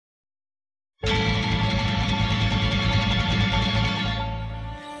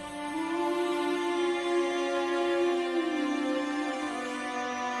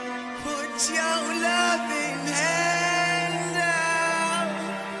your loving hand out,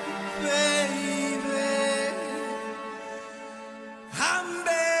 baby. I'm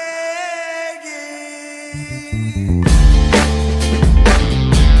begging.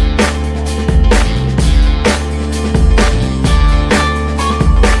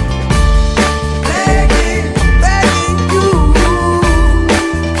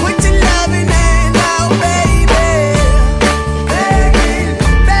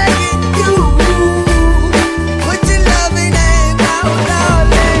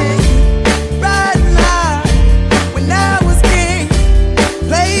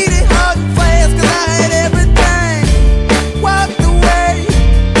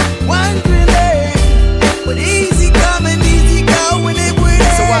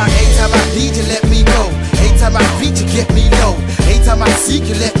 You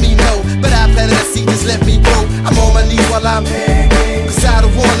can let me know, but I planted a seed, just let me grow. I'm on my knees while I'm begging, cause I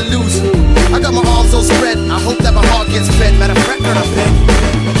don't wanna lose you. I got my arms so spread, I hope that my heart gets fed. Matter of fact, girl, I'm begging.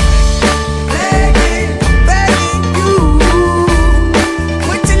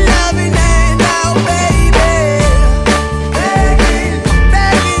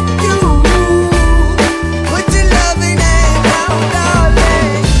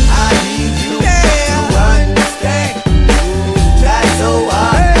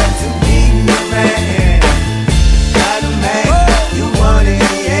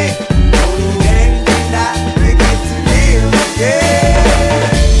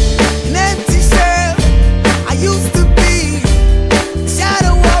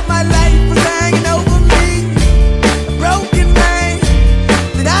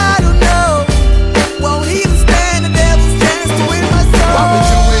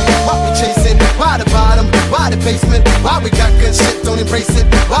 Why we got good shit, don't embrace it?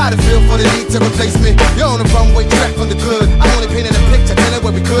 Why the feel for the need to replace me? You're on the runway track from the good. I'm only painting a picture, telling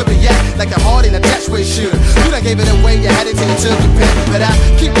where we could be at. Like the heart in a dash where it should. You done gave it away, you had it till you took your pen. But I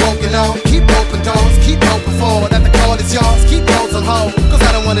keep walking on, keep open doors, keep hoping for that the call is yours. Keep those on hold, cause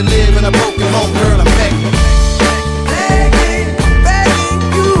I don't wanna live in a broken home, girl, I'm begging.